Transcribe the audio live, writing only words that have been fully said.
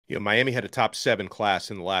Miami had a top 7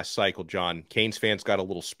 class in the last cycle, John. Canes fans got a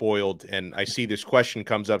little spoiled, and I see this question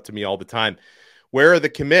comes up to me all the time. Where are the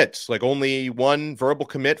commits? Like only one verbal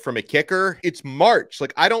commit from a kicker? It's March.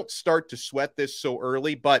 Like I don't start to sweat this so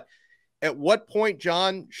early, but at what point,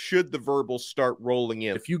 John, should the verbals start rolling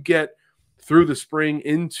in? If you get through the spring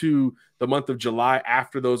into the month of July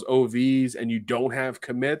after those OVs and you don't have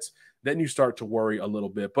commits, then you start to worry a little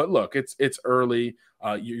bit. But look, it's early.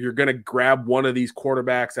 You're going to grab one of these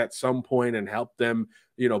quarterbacks at some point and help them,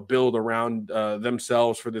 build around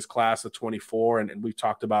themselves for this class of 24. And we've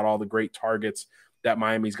talked about all the great targets that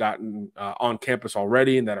Miami's gotten on campus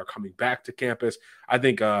already and that are coming back to campus. I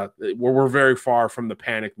think we're very far from the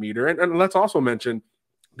panic meter. And let's also mention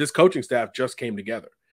this coaching staff just came together.